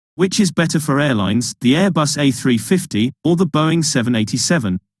Which is better for airlines, the Airbus A350 or the Boeing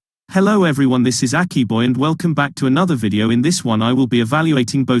 787? Hello everyone, this is Akiboi and welcome back to another video. In this one I will be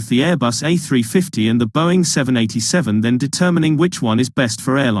evaluating both the Airbus A350 and the Boeing 787, then determining which one is best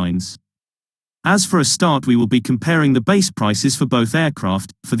for airlines. As for a start, we will be comparing the base prices for both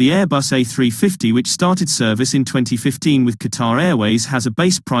aircraft. For the Airbus A350, which started service in 2015 with Qatar Airways, has a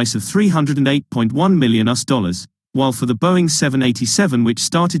base price of $308.1 million, while for the Boeing 787, which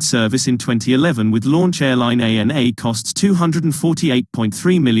started service in 2011 with launch airline ANA, costs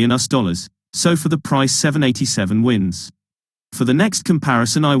 $248.3 million, so for the price 787 wins. For the next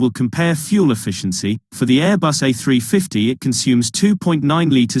comparison I will compare fuel efficiency. For the Airbus A350 it consumes 2.9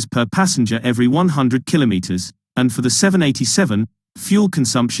 liters per passenger every 100 kilometers, and for the 787, fuel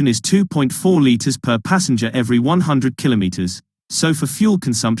consumption is 2.4 liters per passenger every 100 kilometers, so for fuel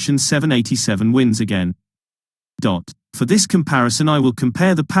consumption 787 wins again. For this comparison I will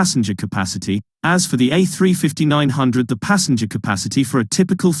compare the passenger capacity. As for the A350-900, the passenger capacity for a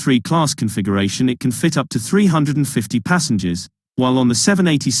typical 3-class configuration, it can fit up to 350 passengers, while on the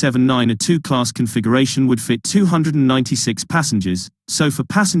 787-9 a 2-class configuration would fit 296 passengers, so for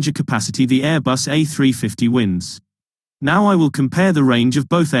passenger capacity the Airbus A350 wins. Now I will compare the range of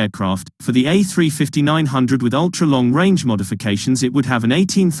both aircraft. For the A350-900 with ultra-long range modifications it would have an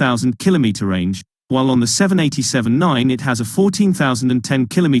 18,000 km range, while on the 787-9 it has a 14,010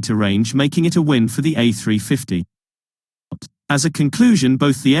 km range, making it a win for the A350. As a conclusion,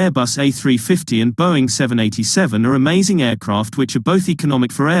 both the Airbus A350 and Boeing 787 are amazing aircraft which are both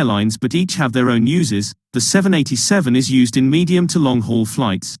economic for airlines but each have their own uses. The 787 is used in medium to long haul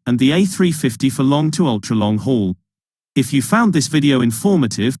flights, and the A350 for long to ultra long haul. If you found this video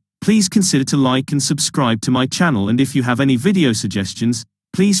informative, please consider to like and subscribe to my channel, and if you have any video suggestions,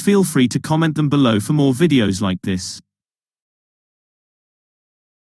 please feel free to comment them below for more videos like this.